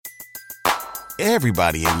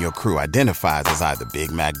Everybody in your crew identifies as either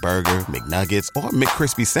Big Mac Burger, McNuggets, or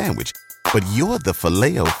McCrispy Sandwich. But you're the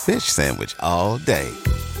Filet-O-Fish Sandwich all day.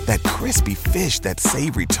 That crispy fish, that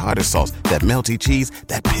savory tartar sauce, that melty cheese,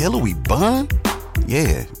 that pillowy bun.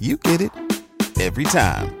 Yeah, you get it. Every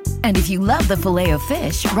time. And if you love the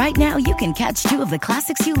Filet-O-Fish, right now you can catch two of the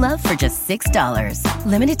classics you love for just $6.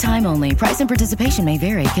 Limited time only. Price and participation may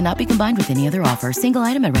vary. Cannot be combined with any other offer. Single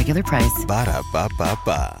item at regular price.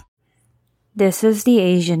 Ba-da-ba-ba-ba. This is the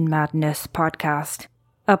Asian Madness Podcast,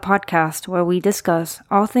 a podcast where we discuss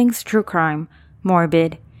all things true crime,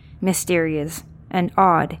 morbid, mysterious, and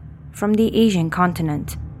odd from the Asian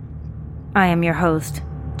continent. I am your host,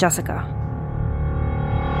 Jessica.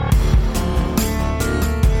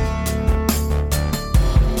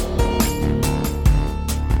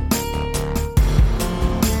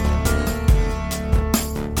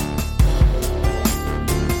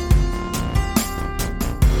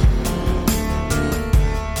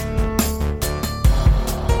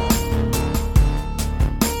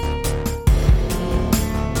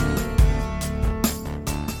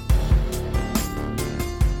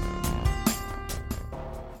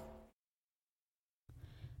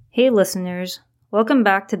 Hey listeners, welcome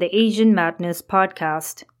back to the Asian Madness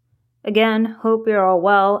Podcast. Again, hope you're all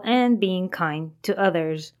well and being kind to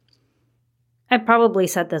others. I probably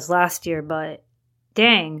said this last year, but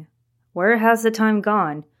dang, where has the time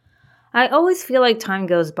gone? I always feel like time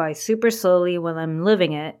goes by super slowly when I'm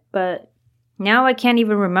living it, but now I can't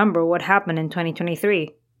even remember what happened in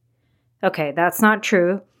 2023. Okay, that's not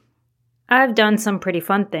true. I've done some pretty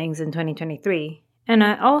fun things in 2023, and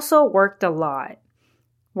I also worked a lot.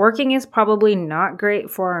 Working is probably not great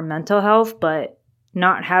for our mental health, but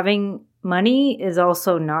not having money is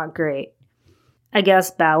also not great. I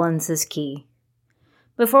guess balance is key.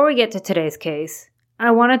 Before we get to today's case,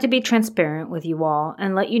 I wanted to be transparent with you all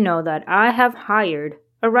and let you know that I have hired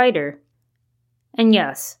a writer. And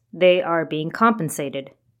yes, they are being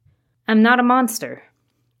compensated. I'm not a monster.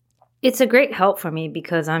 It's a great help for me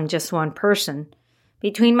because I'm just one person.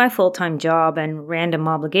 Between my full-time job and random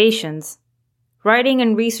obligations, writing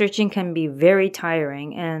and researching can be very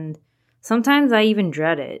tiring, and sometimes I even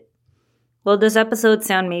dread it. Will this episode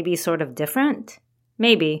sound maybe sort of different?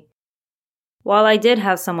 Maybe. While I did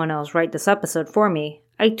have someone else write this episode for me,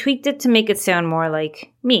 I tweaked it to make it sound more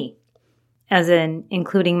like me, as in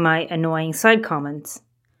including my annoying side comments.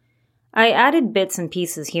 I added bits and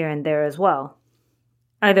pieces here and there as well.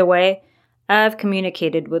 Either way, I've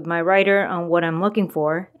communicated with my writer on what I'm looking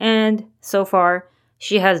for, and so far,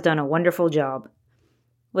 she has done a wonderful job.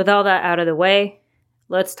 With all that out of the way,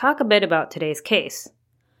 let's talk a bit about today's case.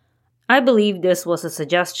 I believe this was a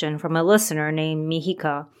suggestion from a listener named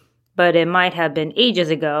Mihika, but it might have been ages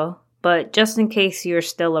ago, but just in case you're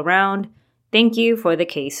still around, thank you for the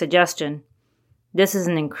case suggestion. This is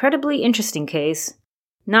an incredibly interesting case,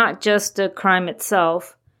 not just the crime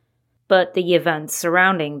itself, but the events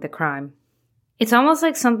surrounding the crime. It's almost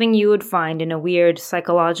like something you would find in a weird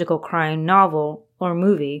psychological crime novel or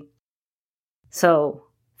movie. So,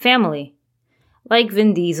 family. Like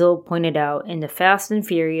Vin Diesel pointed out in the Fast and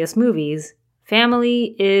Furious movies,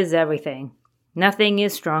 family is everything. Nothing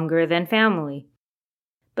is stronger than family.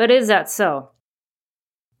 But is that so?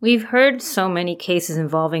 We've heard so many cases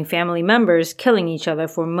involving family members killing each other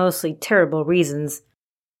for mostly terrible reasons.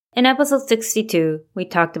 In episode 62, we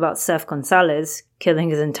talked about Seth Gonzalez killing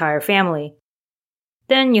his entire family.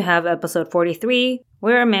 Then you have episode 43,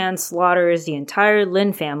 where a man slaughters the entire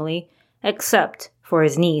Lin family, except for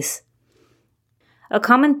his niece. A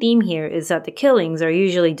common theme here is that the killings are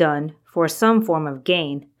usually done for some form of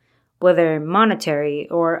gain, whether monetary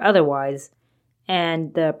or otherwise,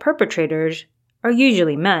 and the perpetrators are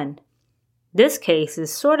usually men. This case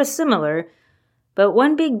is sort of similar, but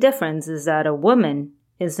one big difference is that a woman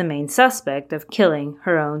is the main suspect of killing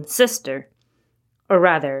her own sister, or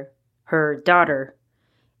rather, her daughter.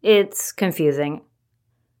 It's confusing.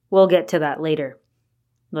 We'll get to that later.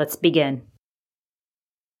 Let's begin.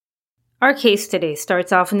 Our case today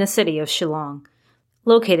starts off in the city of Shillong,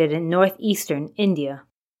 located in northeastern India.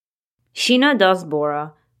 Sheena Das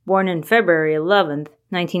Bora, born on February 11th,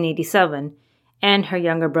 1987, and her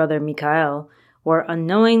younger brother Mikhail were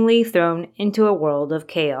unknowingly thrown into a world of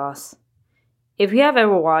chaos. If you have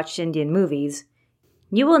ever watched Indian movies,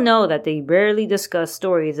 you will know that they rarely discuss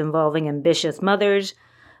stories involving ambitious mothers,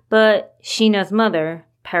 but Sheena's mother,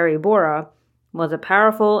 Pari Bora, was a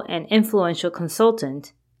powerful and influential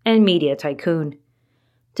consultant and media tycoon.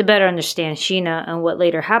 To better understand Sheena and what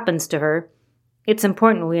later happens to her, it's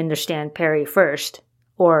important we understand Pari first,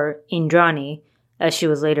 or Indrani, as she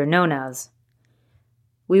was later known as.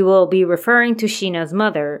 We will be referring to Sheena's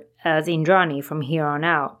mother as Indrani from here on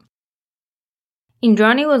out.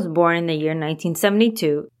 Indrani was born in the year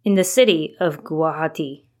 1972 in the city of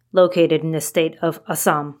Guwahati, located in the state of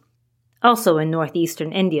Assam, also in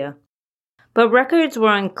northeastern India. But records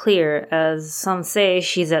were unclear, as some say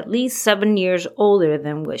she's at least 7 years older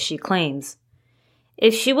than what she claims.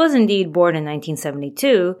 If she was indeed born in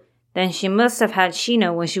 1972, then she must have had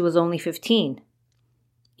Sheena when she was only 15.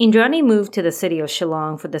 Indrani moved to the city of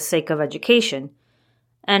Shillong for the sake of education,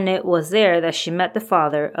 and it was there that she met the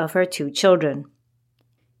father of her 2 children.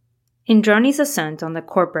 Indrani's ascent on the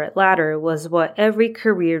corporate ladder was what every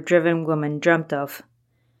career-driven woman dreamt of.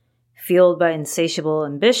 Fueled by insatiable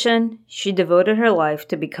ambition, she devoted her life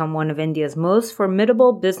to become one of India's most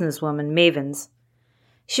formidable businesswoman mavens.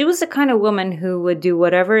 She was the kind of woman who would do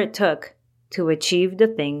whatever it took to achieve the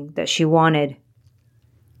thing that she wanted.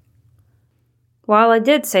 While I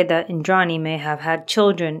did say that Indrani may have had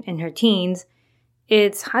children in her teens,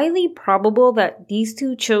 it's highly probable that these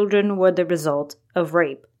 2 children were the result of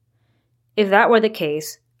rape. If that were the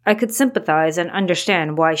case, I could sympathize and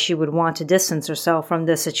understand why she would want to distance herself from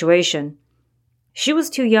this situation. She was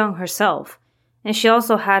too young herself, and she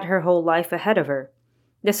also had her whole life ahead of her.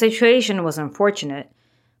 The situation was unfortunate,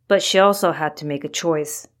 but she also had to make a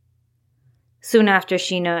choice. Soon after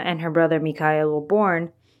Sheena and her brother Mikhail were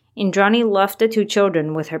born, Indrani left the 2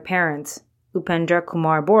 children with her parents, Upendra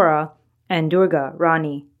Kumar Bora and Durga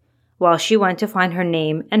Rani, while she went to find her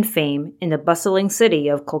name and fame in the bustling city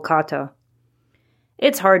of Kolkata.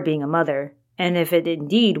 It's hard being a mother, and if it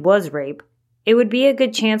indeed was rape, it would be a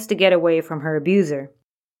good chance to get away from her abuser.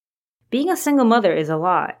 Being a single mother is a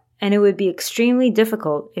lot, and it would be extremely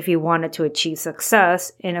difficult if you wanted to achieve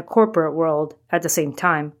success in a corporate world at the same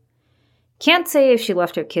time. Can't say if she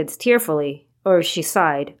left her kids tearfully, or if she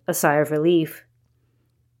sighed a sigh of relief.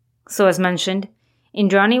 So as mentioned,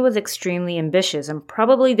 Indrani was extremely ambitious and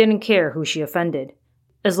probably didn't care who she offended,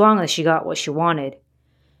 as long as she got what she wanted.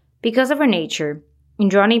 Because of her nature,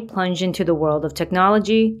 Indrani plunged into the world of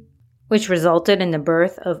technology, which resulted in the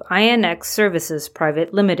birth of INX Services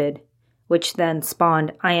Private Limited, which then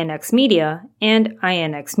spawned INX Media and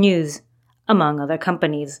INX News, among other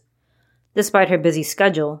companies. Despite her busy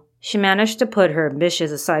schedule, she managed to put her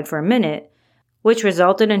ambitions aside for a minute, which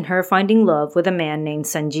resulted in her finding love with a man named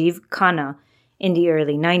Sanjeev Khanna in the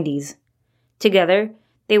early 90s. Together,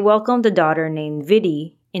 they welcomed a daughter named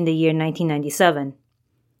Vidhi in the year 1997.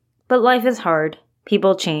 But life is hard,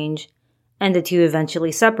 people change, and the 2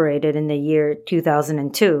 eventually separated in the year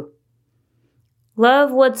 2002.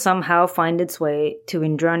 Love would somehow find its way to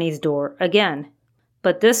Indrani's door again,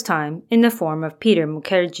 but this time in the form of Peter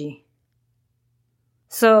Mukherjee.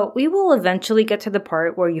 So we will eventually get to the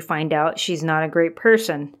part where you find out she's not a great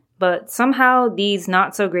person, but somehow these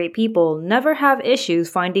not-so-great people never have issues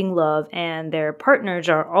finding love, and their partners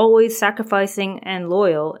are always sacrificing and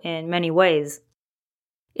loyal in many ways.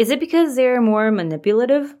 Is it because they're more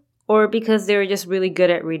manipulative, or because they're just really good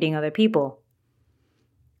at reading other people?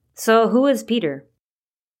 So who is Peter?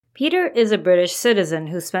 Peter is a British citizen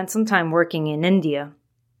who spent some time working in India.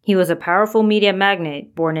 He was a powerful media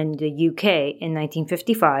magnate born in the UK in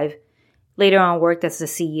 1955, later on worked as the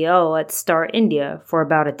CEO at Star India for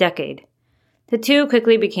about a decade. The 2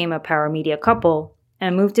 quickly became a power media couple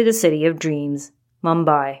and moved to the city of dreams,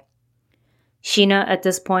 Mumbai. Sheena at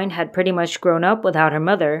this point had pretty much grown up without her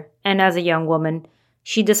mother, and as a young woman,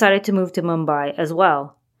 she decided to move to Mumbai as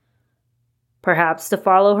well. Perhaps to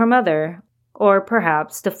follow her mother, or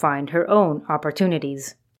perhaps to find her own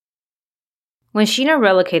opportunities. When Sheena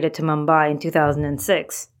relocated to Mumbai in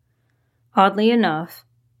 2006, oddly enough,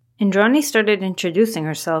 Indrani started introducing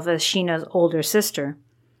herself as Sheena's older sister.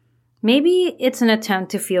 Maybe it's an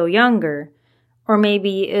attempt to feel younger, or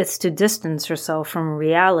maybe it's to distance herself from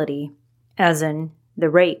reality, as in the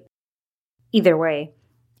rape. Either way,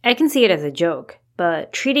 I can see it as a joke,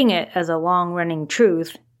 but treating it as a long-running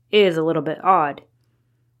truth is a little bit odd.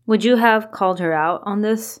 Would you have called her out on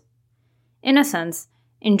this? In a sense,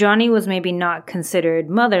 Indrani was maybe not considered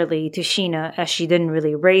motherly to Sheena as she didn't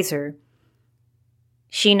really raise her.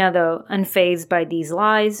 Sheena, though, unfazed by these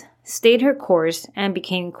lies, stayed her course and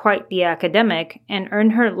became quite the academic and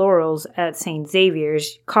earned her laurels at St.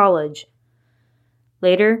 Xavier's College.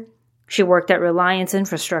 Later, she worked at Reliance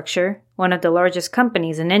Infrastructure, one of the largest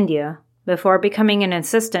companies in India, before becoming an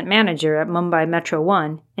assistant manager at Mumbai Metro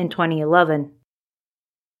 1 in 2011.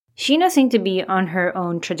 Sheena seemed to be on her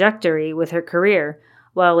own trajectory with her career,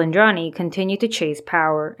 while Indrani continued to chase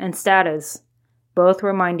power and status. Both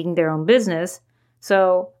were minding their own business,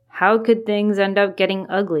 so how could things end up getting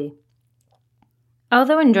ugly?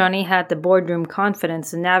 Although Indrani had the boardroom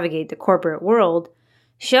confidence to navigate the corporate world,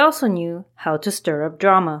 she also knew how to stir up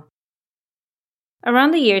drama.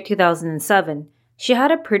 Around the year 2007, she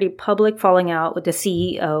had a pretty public falling out with the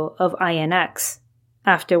CEO of INX,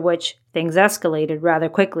 after which things escalated rather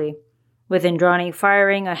quickly, with Indrani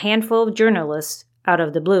firing a handful of journalists out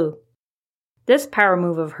of the blue. This power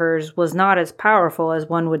move of hers was not as powerful as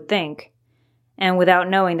one would think, and without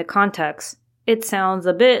knowing the context, it sounds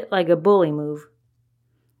a bit like a bully move.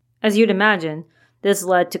 As you'd imagine, this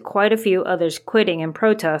led to quite a few others quitting in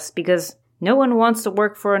protest because no one wants to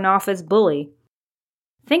work for an office bully.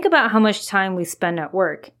 Think about how much time we spend at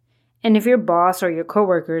work, and if your boss or your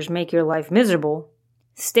coworkers make your life miserable,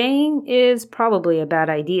 staying is probably a bad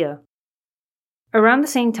idea. Around the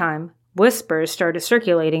same time, whispers started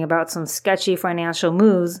circulating about some sketchy financial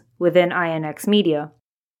moves within INX media.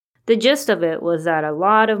 The gist of it was that a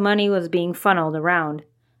lot of money was being funneled around,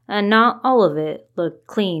 and not all of it looked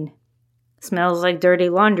clean. Smells like dirty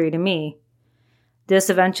laundry to me. This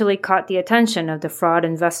eventually caught the attention of the Fraud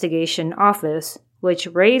Investigation Office, which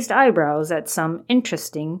raised eyebrows at some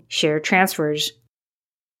interesting share transfers.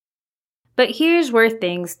 But here's where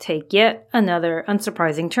things take yet another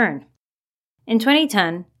unsurprising turn. In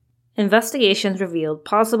 2010, investigations revealed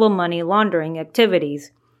possible money laundering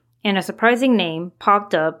activities, and a surprising name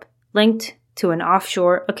popped up linked to an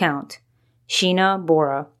offshore account, Sheena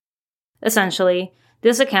Bora. Essentially,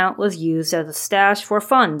 this account was used as a stash for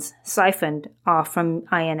funds siphoned off from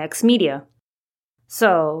INX Media.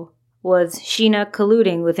 So, was Sheena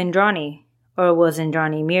colluding with Indrani, or was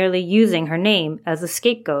Indrani merely using her name as a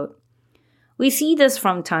scapegoat? We see this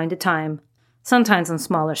from time to time, sometimes on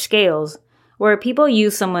smaller scales, where people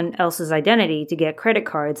use someone else's identity to get credit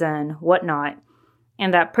cards and whatnot,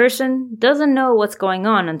 and that person doesn't know what's going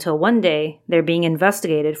on until one day they're being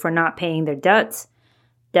investigated for not paying their debts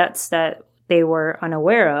that they were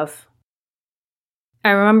unaware of. I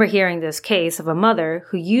remember hearing this case of a mother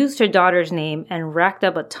who used her daughter's name and racked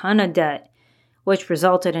up a ton of debt, which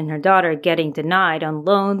resulted in her daughter getting denied on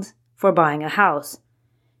loans for buying a house.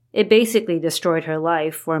 It basically destroyed her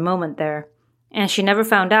life for a moment there, and she never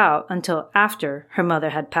found out until after her mother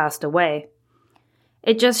had passed away.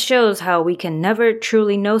 It just shows how we can never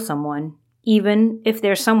truly know someone, even if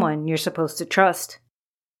they're someone you're supposed to trust.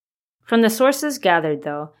 From the sources gathered,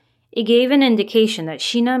 though, it gave an indication that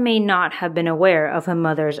Sheena may not have been aware of her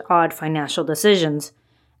mother's odd financial decisions,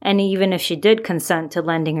 and even if she did consent to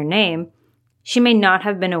lending her name, she may not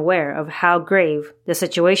have been aware of how grave the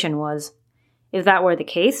situation was. If that were the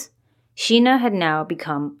case, Sheena had now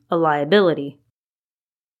become a liability.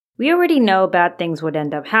 We already know bad things would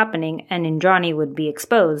end up happening and Indrani would be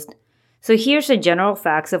exposed, so here's the general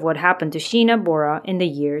facts of what happened to Sheena Bora in the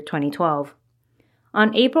year 2012.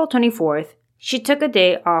 On April 24th, she took a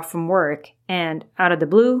day off from work and, out of the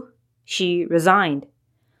blue, she resigned.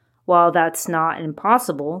 While that's not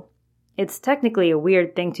impossible, it's technically a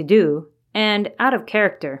weird thing to do and out of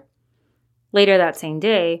character. Later that same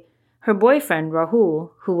day, her boyfriend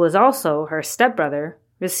Rahul, who was also her stepbrother,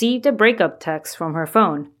 received a breakup text from her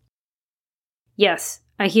phone. Yes,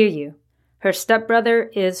 I hear you. Her stepbrother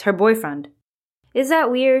is her boyfriend. Is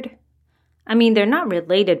that weird? I mean, they're not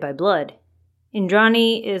related by blood.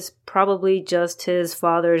 Indrani is probably just his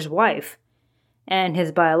father's wife, and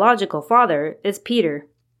his biological father is Peter.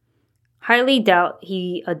 Highly doubt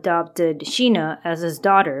he adopted Sheena as his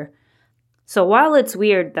daughter, so while it's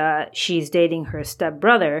weird that she's dating her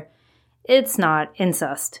stepbrother, it's not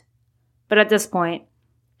incest. But at this point,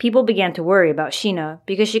 people began to worry about Sheena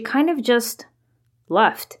because she kind of just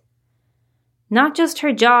left. Not just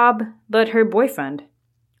her job, but her boyfriend.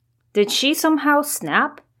 Did she somehow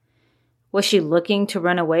snap? Was she looking to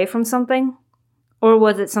run away from something? Or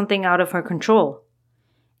was it something out of her control?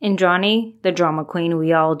 Indrani, the drama queen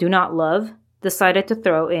we all do not love, decided to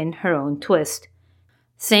throw in her own twist,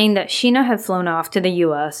 saying that Sheena had flown off to the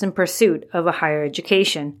US in pursuit of a higher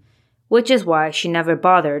education, which is why she never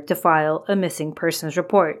bothered to file a missing persons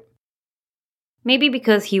report. Maybe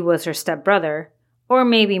because he was her stepbrother, or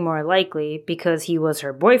maybe more likely because he was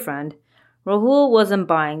her boyfriend, Rahul wasn't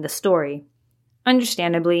buying the story.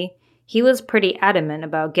 Understandably, he was pretty adamant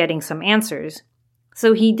about getting some answers,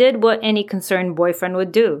 so he did what any concerned boyfriend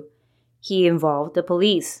would do. He involved the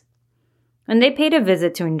police. When they paid a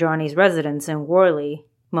visit to Indrani's residence in Worli,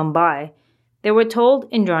 Mumbai, they were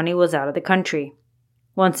told Indrani was out of the country.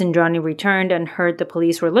 Once Indrani returned and heard the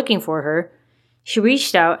police were looking for her, she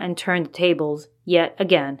reached out and turned the tables yet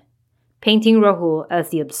again, painting Rahul as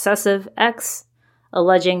the obsessive ex,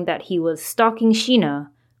 alleging that he was stalking Sheena,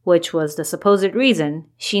 which was the supposed reason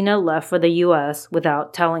Sheena left for the US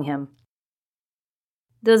without telling him.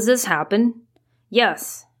 Does this happen?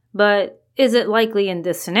 Yes, but is it likely in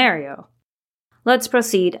this scenario? Let's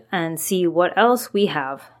proceed and see what else we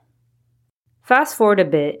have. Fast forward a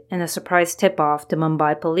bit, and a surprise tip-off to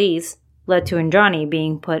Mumbai police led to Indrani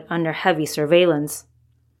being put under heavy surveillance.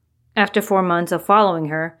 After 4 months of following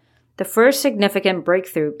her, the first significant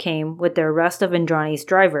breakthrough came with the arrest of Indrani's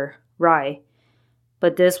driver, Rai.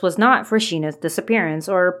 But this was not for Sheena's disappearance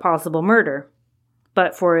or possible murder,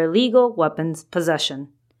 but for illegal weapons possession.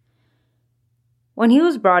 When he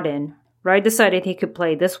was brought in, Rai decided he could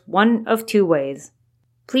play this one of two ways: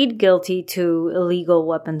 plead guilty to illegal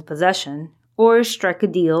weapons possession, or strike a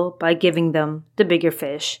deal by giving them the bigger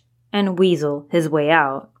fish and weasel his way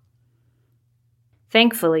out.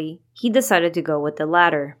 Thankfully, he decided to go with the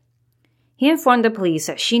latter. He informed the police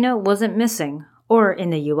that Sheena wasn't missing or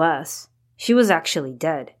in the US. She was actually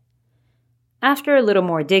dead. After a little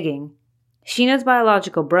more digging, Sheena's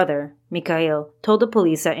biological brother, Mikhail, told the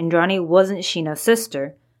police that Indrani wasn't Sheena's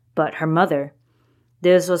sister, but her mother.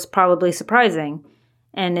 This was probably surprising,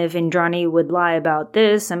 and if Indrani would lie about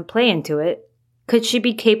this and play into it, could she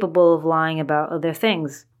be capable of lying about other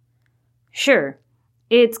things? Sure,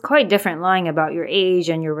 it's quite different lying about your age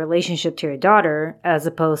and your relationship to your daughter as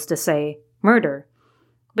opposed to, say, murder,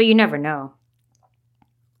 but you never know.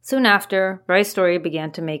 Soon after, Rai's story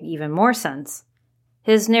began to make even more sense.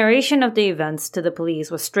 His narration of the events to the police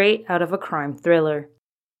was straight out of a crime thriller.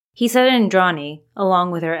 He said Indrani,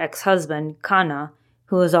 along with her ex-husband, Khanna,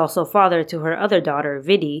 who was also father to her other daughter,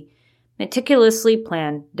 Vidhi, meticulously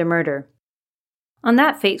planned the murder. On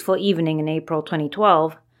that fateful evening in April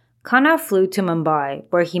 2012, Khanna flew to Mumbai,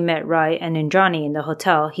 where he met Rai and Indrani in the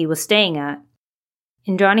hotel he was staying at.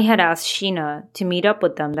 Indrani had asked Sheena to meet up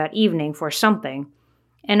with them that evening for something,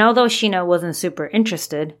 and although Sheena wasn't super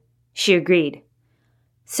interested, she agreed.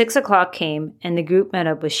 6 o'clock came, and the group met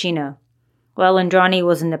up with Sheena. While Indrani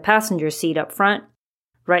was in the passenger seat up front,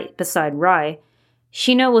 right beside Rai,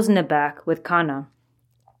 Sheena was in the back with Khanna.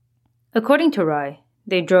 According to Rai,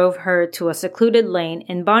 they drove her to a secluded lane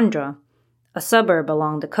in Bandra, a suburb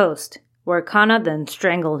along the coast, where Khanna then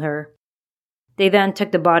strangled her. They then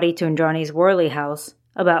took the body to Indrani's Worli house,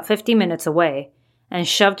 about 50 minutes away, and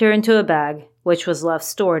shoved her into a bag, which was left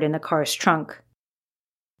stored in the car's trunk.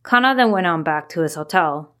 Khanna then went on back to his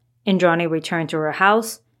hotel. Indrani returned to her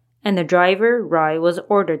house, and the driver, Rai, was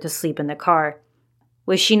ordered to sleep in the car,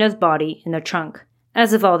 with Sheena's body in the trunk.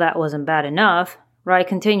 As if all that wasn't bad enough, Rai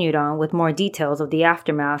continued on with more details of the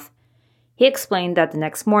aftermath. He explained that the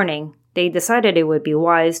next morning, they decided it would be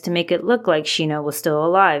wise to make it look like Sheena was still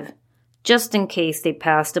alive, just in case they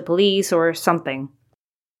passed the police or something.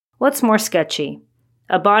 What's more sketchy,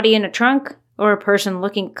 a body in a trunk or a person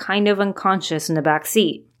looking kind of unconscious in the back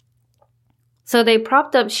seat? So they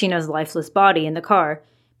propped up Sheena's lifeless body in the car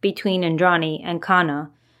between Indrani and Khanna,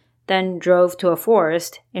 then drove to a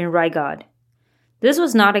forest in Raigad. This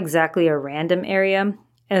was not exactly a random area,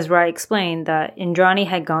 as Rai explained that Indrani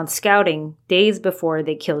had gone scouting days before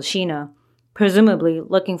they killed Sheena, presumably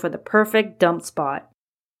looking for the perfect dump spot.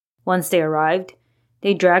 Once they arrived,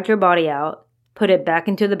 they dragged her body out, put it back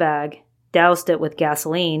into the bag, doused it with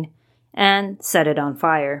gasoline, and set it on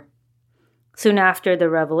fire. Soon after the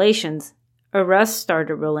revelations, arrests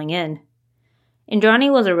started rolling in.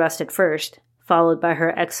 Indrani was arrested first, followed by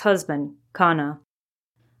her ex-husband, Khanna.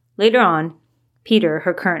 Later on, Peter,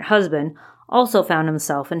 her current husband, also found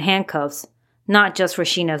himself in handcuffs, not just for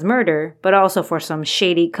Sheena's murder, but also for some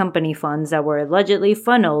shady company funds that were allegedly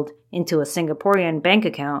funneled into a Singaporean bank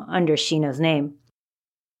account under Sheena's name.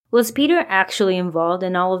 Was Peter actually involved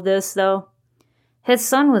in all of this, though? His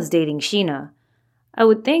son was dating Sheena. I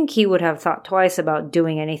would think he would have thought twice about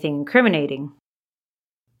doing anything incriminating.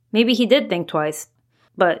 Maybe he did think twice,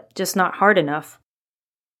 but just not hard enough.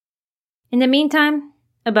 In the meantime,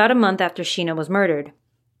 about a month after Sheena was murdered,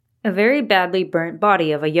 a very badly burnt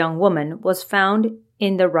body of a young woman was found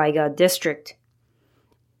in the Raigad district.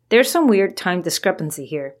 There's some weird time discrepancy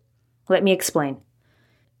here. Let me explain.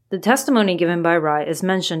 The testimony given by Rai, as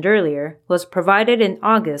mentioned earlier, was provided in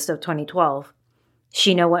August of 2012.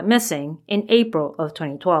 Sheena went missing in April of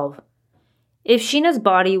 2012. If Sheena's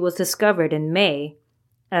body was discovered in May,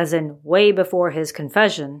 as in way before his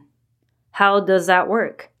confession, how does that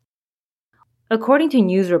work? According to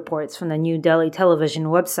news reports from the New Delhi television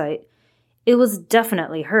website, it was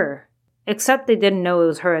definitely her, except they didn't know it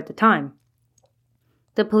was her at the time.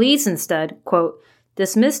 The police instead, quote,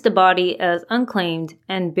 dismissed the body as unclaimed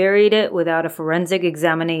and buried it without a forensic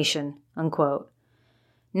examination, unquote.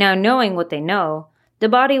 Now, knowing what they know, the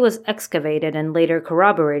body was excavated and later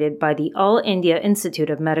corroborated by the All India Institute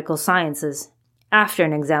of Medical Sciences after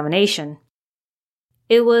an examination.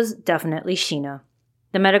 It was definitely Sheena.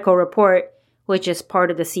 The medical report, which is part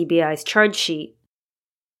of the CBI's charge sheet,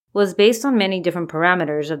 was based on many different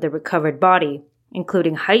parameters of the recovered body,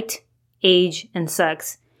 including height, age, and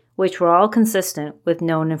sex, which were all consistent with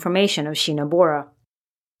known information of Sheena Bora.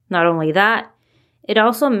 Not only that, it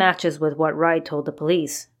also matches with what Rai told the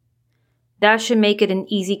police. That should make it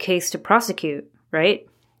an easy case to prosecute, right?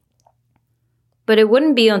 But it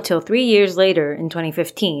wouldn't be until 3 years later, in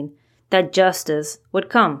 2015, that justice would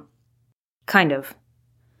come. Kind of.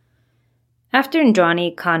 After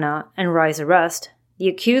Indrani, Khanna, and Rai's arrest, the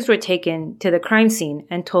accused were taken to the crime scene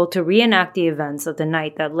and told to reenact the events of the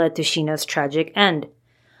night that led to Sheena's tragic end.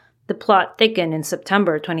 The plot thickened in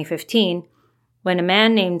September 2015 when a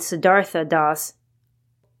man named Siddhartha Das,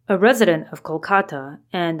 a resident of Kolkata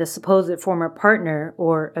and the supposed former partner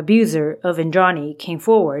or abuser of Indrani, came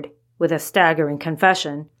forward with a staggering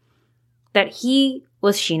confession that he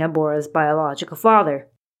was Sheena Bora's biological father.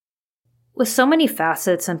 With so many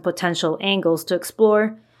facets and potential angles to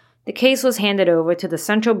explore, the case was handed over to the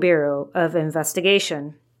Central Bureau of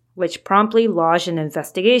Investigation, which promptly lodged an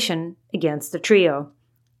investigation against the trio,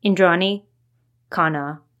 Indrani,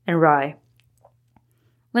 Khanna, and Rai.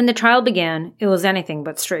 When the trial began, it was anything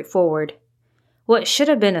but straightforward. What should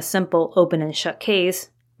have been a simple open and shut case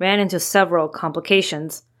ran into several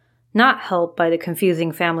complications, not helped by the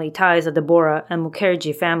confusing family ties of the Bora and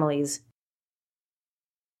Mukherjee families.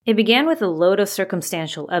 It began with a load of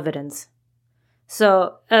circumstantial evidence.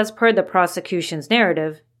 So, as per the prosecution's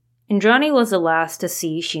narrative, Indrani was the last to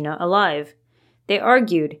see Sheena alive. They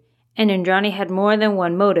argued, and Indrani had more than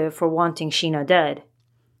one motive for wanting Sheena dead.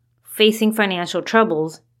 Facing financial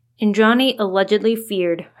troubles, Indrani allegedly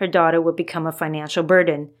feared her daughter would become a financial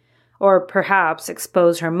burden, or perhaps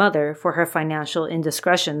expose her mother for her financial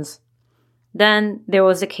indiscretions. Then there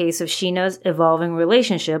was the case of Sheena's evolving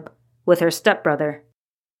relationship with her stepbrother.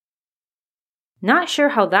 Not sure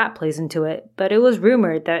how that plays into it, but it was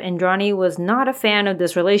rumored that Indrani was not a fan of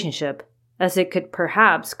this relationship, as it could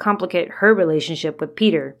perhaps complicate her relationship with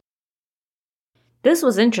Peter. This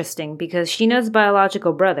was interesting because Sheena's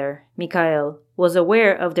biological brother, Mikhail, was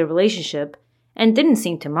aware of the relationship and didn't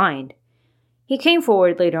seem to mind. He came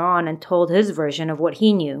forward later on and told his version of what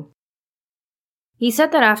he knew. He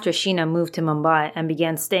said that after Sheena moved to Mumbai and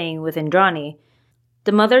began staying with Indrani,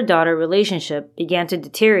 the mother-daughter relationship began to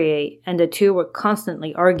deteriorate and the two were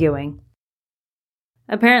constantly arguing.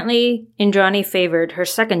 Apparently, Indrani favored her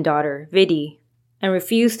second daughter, Vidhi, and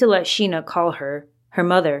refused to let Sheena call her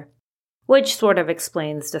mother, which sort of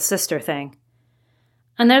explains the sister thing.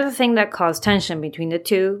 Another thing that caused tension between the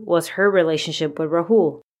two was her relationship with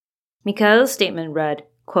Rahul. Mikhail's statement read,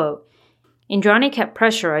 quote, Indrani kept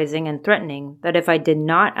pressurizing and threatening that if I did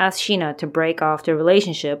not ask Sheena to break off the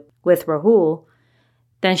relationship with Rahul,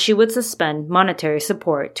 then she would suspend monetary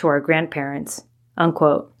support to our grandparents,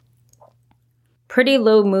 unquote. Pretty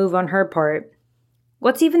low move on her part.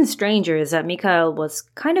 What's even stranger is that Mikhail was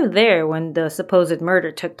kind of there when the supposed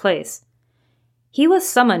murder took place. He was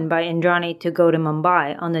summoned by Indrani to go to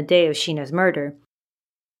Mumbai on the day of Sheena's murder.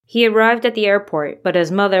 He arrived at the airport, but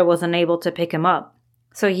his mother was unable to pick him up,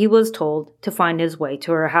 so he was told to find his way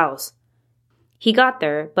to her house. He got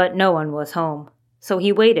there, but no one was home, so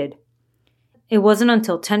he waited. It wasn't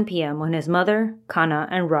until 10 p.m. when his mother, Khanna,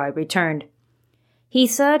 and Rai returned. He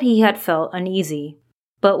said he had felt uneasy,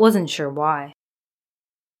 but wasn't sure why.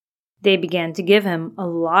 They began to give him a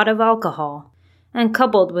lot of alcohol, and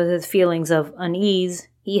coupled with his feelings of unease,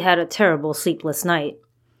 he had a terrible sleepless night.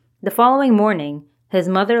 The following morning, his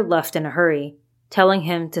mother left in a hurry, telling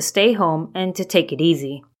him to stay home and to take it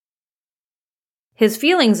easy. His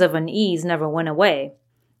feelings of unease never went away,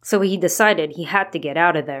 so he decided he had to get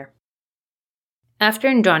out of there. After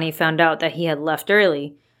Indrani found out that he had left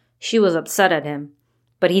early, she was upset at him,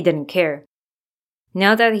 but he didn't care.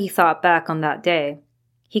 Now that he thought back on that day,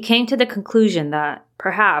 he came to the conclusion that,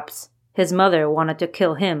 perhaps, his mother wanted to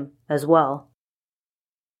kill him as well.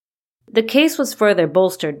 The case was further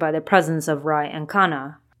bolstered by the presence of Rai and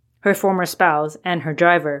Khanna, her former spouse and her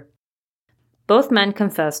driver. Both men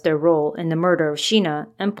confessed their role in the murder of Sheena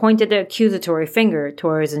and pointed the accusatory finger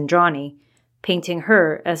towards Indrani, painting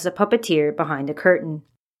her as the puppeteer behind the curtain.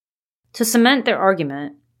 To cement their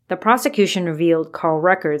argument, the prosecution revealed call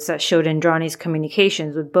records that showed Indrani's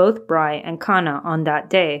communications with both Rai and Khanna on that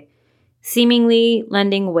day, seemingly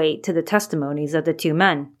lending weight to the testimonies of the two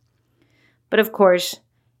men. But of course,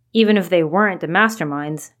 even if they weren't the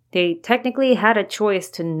masterminds, they technically had a choice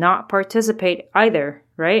to not participate either,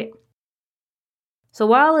 right? So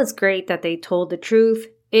while it's great that they told the truth,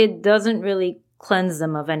 it doesn't really cleanse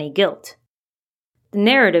them of any guilt. The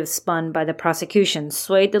narrative spun by the prosecution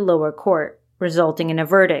swayed the lower court, resulting in a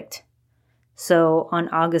verdict. So on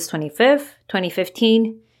August 25th,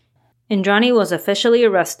 2015, Indrani was officially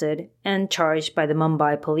arrested and charged by the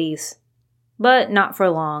Mumbai police. But not for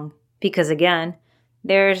long, because again,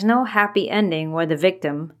 there's no happy ending where the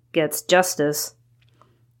victim gets justice.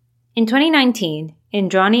 In 2019,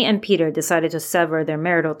 Indrani and Peter decided to sever their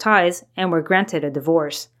marital ties and were granted a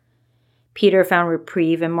divorce. Peter found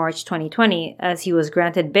reprieve in March 2020 as he was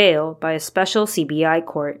granted bail by a special CBI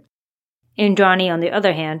court. Indrani, on the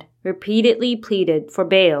other hand, repeatedly pleaded for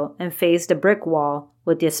bail and faced a brick wall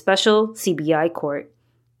with the special CBI court,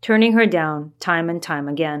 turning her down time and time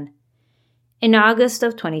again. In August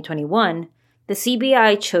of 2021, the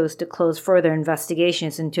CBI chose to close further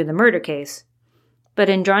investigations into the murder case. But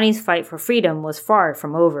Indrani's fight for freedom was far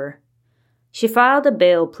from over. She filed a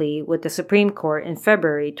bail plea with the Supreme Court in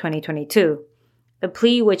February 2022, a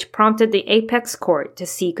plea which prompted the apex court to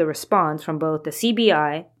seek a response from both the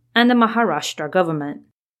CBI and the Maharashtra government.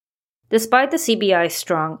 Despite the CBI's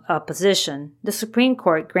strong opposition, the Supreme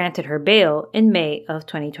Court granted her bail in May of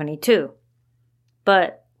 2022.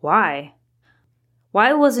 But why?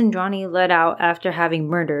 Why was Indrani let out after having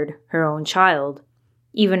murdered her own child,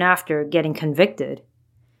 even after getting convicted?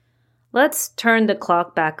 Let's turn the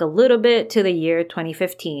clock back a little bit to the year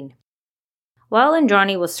 2015. While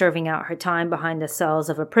Indrani was serving out her time behind the cells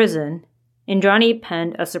of a prison, Indrani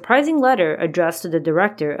penned a surprising letter addressed to the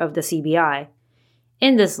director of the CBI.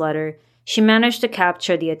 In this letter, she managed to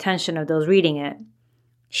capture the attention of those reading it.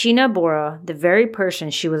 Sheena Bora, the very person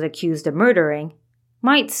she was accused of murdering,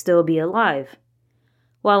 might still be alive.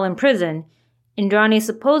 While in prison, Indrani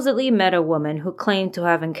supposedly met a woman who claimed to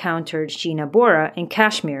have encountered Sheena Bora in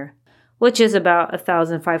Kashmir, which is about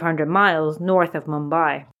 1,500 miles north of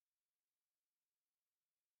Mumbai.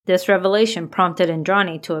 This revelation prompted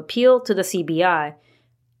Indrani to appeal to the CBI,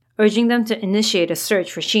 urging them to initiate a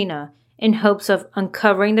search for Sheena in hopes of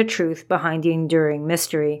uncovering the truth behind the enduring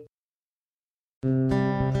mystery. A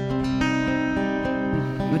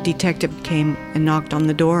detective came and knocked on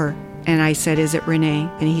the door, and I said, "Is it Renee?"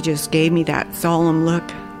 And he just gave me that solemn look.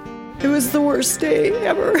 It was the worst day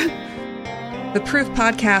ever. The Proof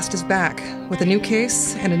podcast is back with a new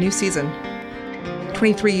case and a new season.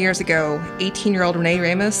 23 years ago, 18-year-old Renee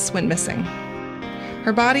Ramos went missing.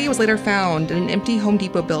 Her body was later found in an empty Home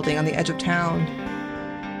Depot building on the edge of town.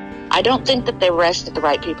 I don't think that they arrested the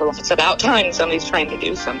right people. It's about time somebody's trying to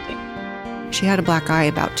do something. She had a black eye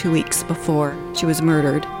about 2 weeks before she was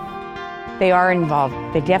murdered. They are involved.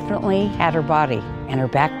 They definitely had her body and her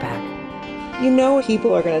backpack. You know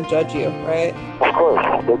people are going to judge you, right? Of course.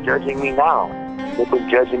 They're judging me now. They've been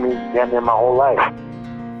judging me damn near my whole life.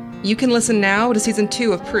 You can listen now to Season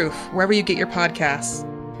 2 of Proof, wherever you get your podcasts,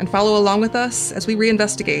 and follow along with us as we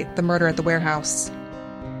reinvestigate the murder at the warehouse.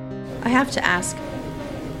 I have to ask,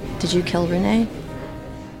 did you kill Renee?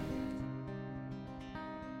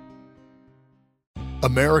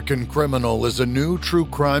 American Criminal is a new true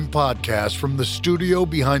crime podcast from the studio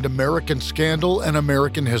behind American Scandal and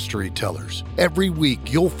American History Tellers. Every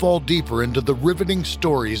week, you'll fall deeper into the riveting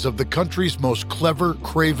stories of the country's most clever,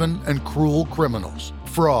 craven, and cruel criminals.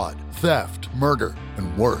 Fraud, theft, murder,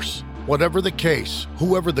 and worse. Whatever the case,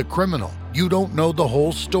 whoever the criminal, you don't know the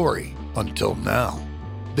whole story until now.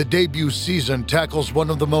 The debut season tackles one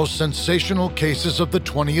of the most sensational cases of the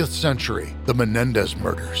 20th century, the Menendez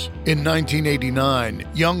murders. In 1989,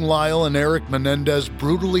 young Lyle and Eric Menendez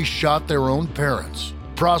brutally shot their own parents.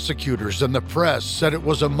 Prosecutors and the press said it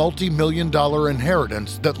was a multi-million-dollar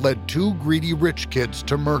inheritance that led two greedy rich kids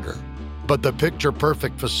to murder. But the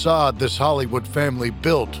picture-perfect facade this Hollywood family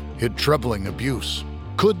built hid troubling abuse.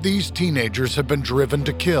 Could these teenagers have been driven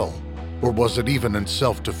to kill? Or was it even in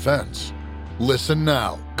self-defense? Listen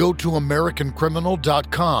now. Go to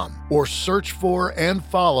AmericanCriminal.com or search for and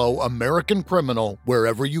follow American Criminal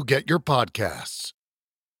wherever you get your podcasts.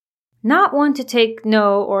 Not one to take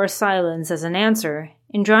no or silence as an answer,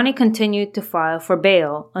 Indrani continued to file for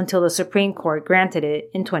bail until the Supreme Court granted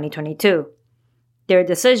it in 2022. Their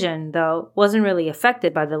decision, though, wasn't really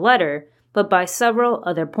affected by the letter, but by several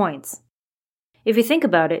other points. If you think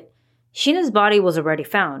about it, Sheena's body was already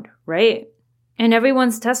found, right? And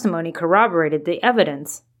everyone's testimony corroborated the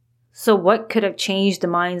evidence. So what could have changed the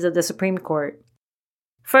minds of the Supreme Court?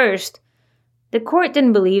 First, the court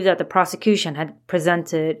didn't believe that the prosecution had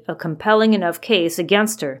presented a compelling enough case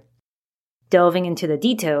against her. Delving into the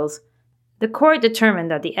details, the court determined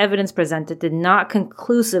that the evidence presented did not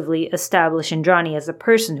conclusively establish Indrani as the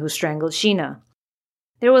person who strangled Sheena.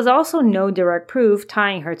 There was also no direct proof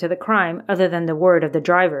tying her to the crime other than the word of the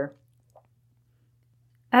driver.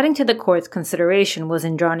 Adding to the court's consideration was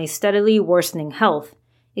Indrani's steadily worsening health,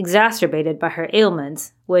 exacerbated by her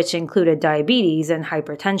ailments, which included diabetes and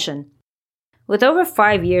hypertension. With over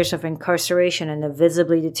 5 years of incarceration and a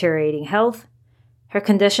visibly deteriorating health, her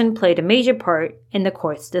condition played a major part in the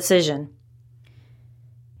court's decision.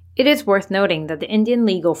 It is worth noting that the Indian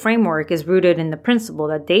legal framework is rooted in the principle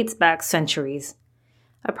that dates back centuries.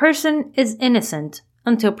 A person is innocent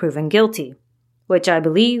until proven guilty, which I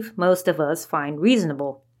believe most of us find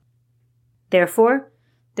reasonable. Therefore,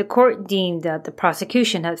 the court deemed that the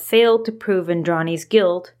prosecution had failed to prove Indrani's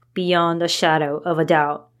guilt beyond a shadow of a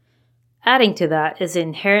doubt. Adding to that is the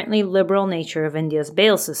inherently liberal nature of India's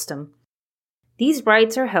bail system. These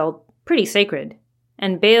rights are held pretty sacred,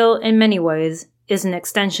 and bail, in many ways, is an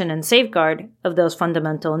extension and safeguard of those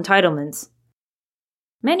fundamental entitlements.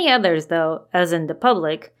 Many others, though, as in the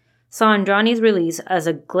public, saw Indrani's release as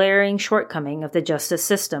a glaring shortcoming of the justice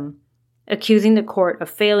system, accusing the court of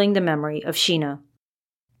failing the memory of Sheena.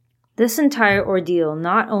 This entire ordeal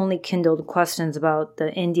not only kindled questions about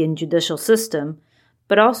the Indian judicial system,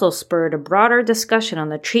 but also spurred a broader discussion on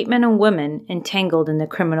the treatment of women entangled in the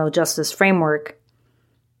criminal justice framework.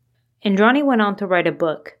 Indrani went on to write a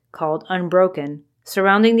book called Unbroken,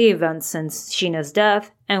 surrounding the events since Sheena's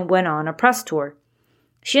death, and went on a press tour.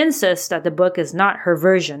 She insists that the book is not her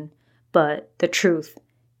version, but the truth,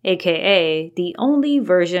 aka the only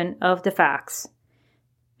version of the facts.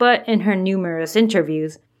 But in her numerous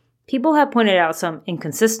interviews, people have pointed out some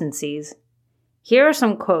inconsistencies. Here are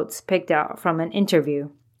some quotes picked out from an interview.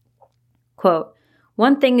 Quote,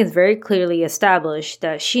 "One thing is very clearly established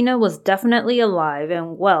that Sheena was definitely alive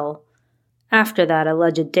and well after that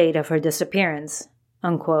alleged date of her disappearance."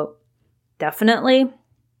 Unquote. Definitely?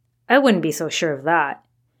 I wouldn't be so sure of that.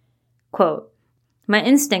 Quote, "My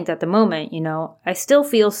instinct at the moment, I still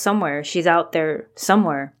feel somewhere she's out there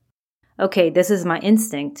somewhere. Okay, this is my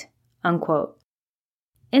instinct." Unquote.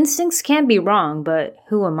 Instincts can be wrong, but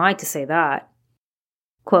who am I to say that?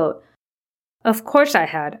 Quote, "Of course I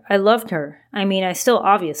had. I loved her. I still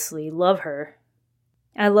obviously love her.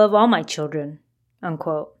 I love all my children."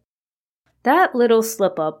 Unquote. That little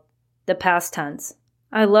slip-up, the past tense,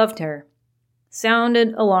 "I loved her,"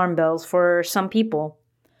 sounded alarm bells for some people.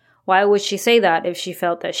 Why would she say that if she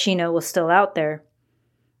felt that Sheena was still out there?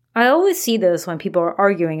 I always see this when people are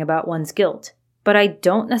arguing about one's guilt, but I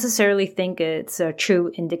don't necessarily think it's a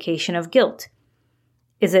true indication of guilt.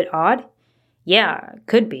 Is it odd? Yeah, it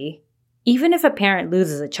could be. Even if a parent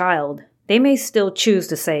loses a child, they may still choose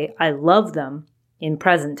to say, "I love them," in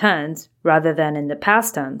present tense rather than in the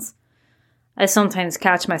past tense. I sometimes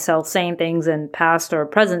catch myself saying things in past or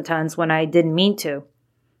present tense when I didn't mean to.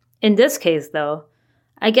 In this case, though,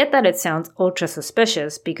 I get that it sounds ultra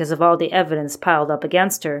suspicious because of all the evidence piled up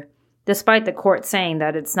against her, despite the court saying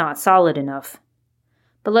that it's not solid enough.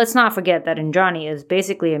 But let's not forget that Indrani is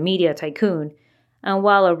basically a media tycoon, and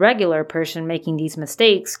while a regular person making these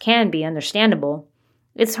mistakes can be understandable,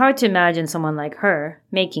 it's hard to imagine someone like her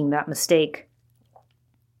making that mistake.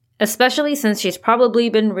 Especially since she's probably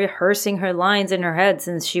been rehearsing her lines in her head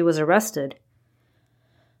since she was arrested.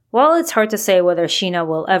 While it's hard to say whether Sheena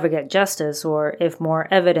will ever get justice or if more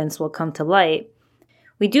evidence will come to light,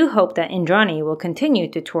 we do hope that Indrani will continue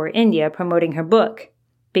to tour India promoting her book,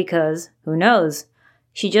 because, who knows,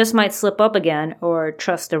 she just might slip up again or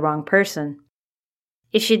trust the wrong person.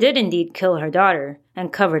 If she did indeed kill her daughter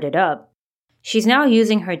and covered it up, she's now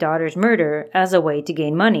using her daughter's murder as a way to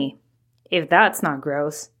gain money. If that's not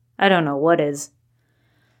gross, I don't know what is.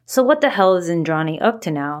 So what the hell is Indrani up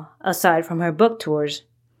to now, aside from her book tours?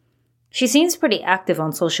 She seems pretty active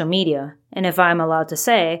on social media, and if I'm allowed to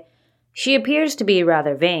say, she appears to be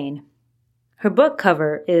rather vain. Her book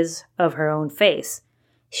cover is of her own face.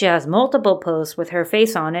 She has multiple posts with her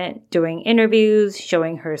face on it, doing interviews,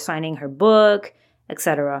 showing her signing her book,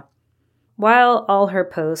 etc. While all her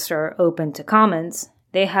posts are open to comments,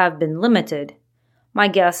 they have been limited. My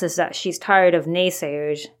guess is that she's tired of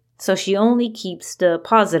naysayers, so she only keeps the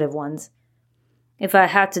positive ones. If I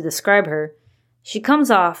had to describe her, she comes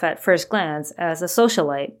off at first glance as a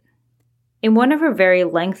socialite. In one of her very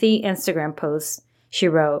lengthy Instagram posts, she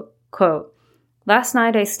wrote, quote, "Last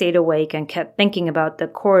night I stayed awake and kept thinking about the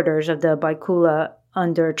corridors of the Baikula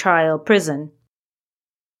under trial prison.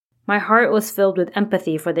 My heart was filled with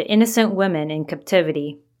empathy for the innocent women in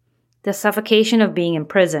captivity. The suffocation of being in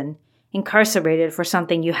prison, incarcerated for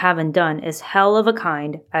something you haven't done, is hell of a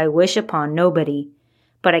kind I wish upon nobody.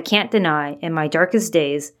 But I can't deny, in my darkest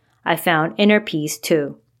days, I found inner peace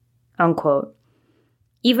too." Unquote.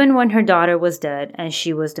 Even when her daughter was dead and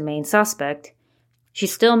she was the main suspect, she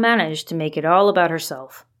still managed to make it all about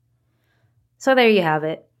herself. So there you have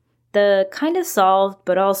it. The kind of solved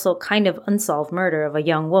but also kind of unsolved murder of a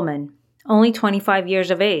young woman, only 25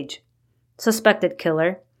 years of age. Suspected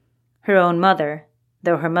killer, her own mother,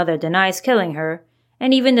 though her mother denies killing her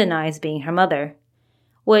and even denies being her mother,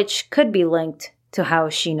 which could be linked to how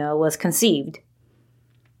Sheena was conceived.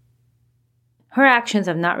 Her actions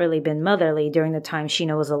have not really been motherly during the time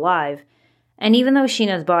Sheena was alive, and even though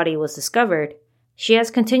Sheena's body was discovered, she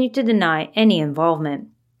has continued to deny any involvement,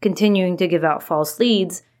 continuing to give out false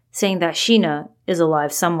leads, saying that Sheena is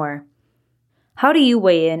alive somewhere. How do you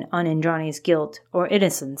weigh in on Indrani's guilt or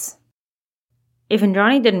innocence? If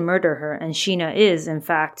Indrani didn't murder her and Sheena is, in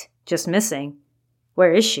fact, just missing,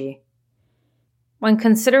 where is she? When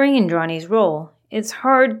considering Indrani's role, it's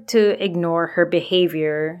hard to ignore her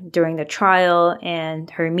behavior during the trial and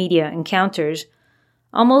her media encounters,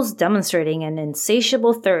 almost demonstrating an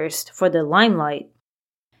insatiable thirst for the limelight.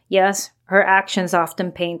 Yes, her actions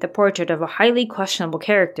often paint the portrait of a highly questionable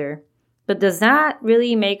character, but does that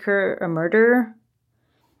really make her a murderer?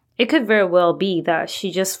 It could very well be that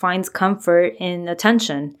she just finds comfort in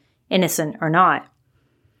attention, innocent or not.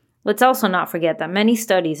 Let's also not forget that many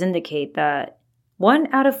studies indicate that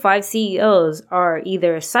 1 out of 5 CEOs are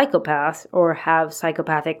either psychopaths or have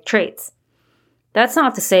psychopathic traits. That's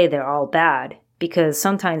not to say they're all bad, because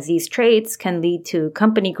sometimes these traits can lead to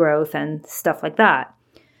company growth and stuff like that.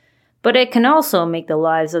 But it can also make the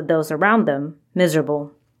lives of those around them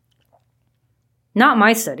miserable. Not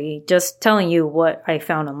my study, just telling you what I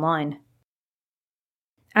found online.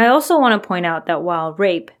 I also want to point out that while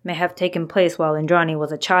rape may have taken place while Indrani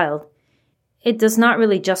was a child, it does not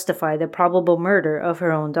really justify the probable murder of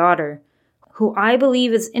her own daughter, who I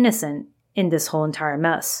believe is innocent in this whole entire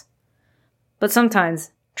mess. But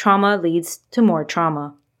sometimes, trauma leads to more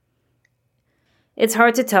trauma. It's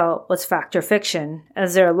hard to tell what's fact or fiction,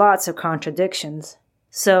 as there are lots of contradictions,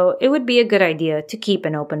 so it would be a good idea to keep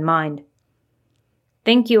an open mind.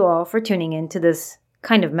 Thank you all for tuning in to this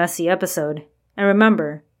kind of messy episode, and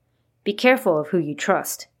remember, be careful of who you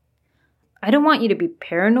trust. I don't want you to be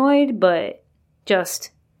paranoid, but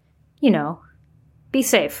just, be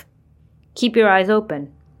safe. Keep your eyes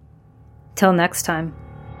open. Till next time.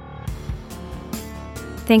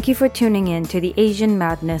 Thank you for tuning in to the Asian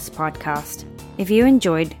Madness podcast. If you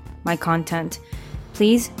enjoyed my content,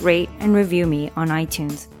 please rate and review me on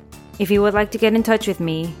iTunes. If you would like to get in touch with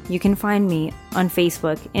me, you can find me on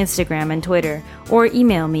Facebook, Instagram, and Twitter, or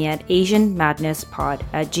email me at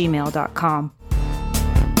asianmadnesspod@gmail.com.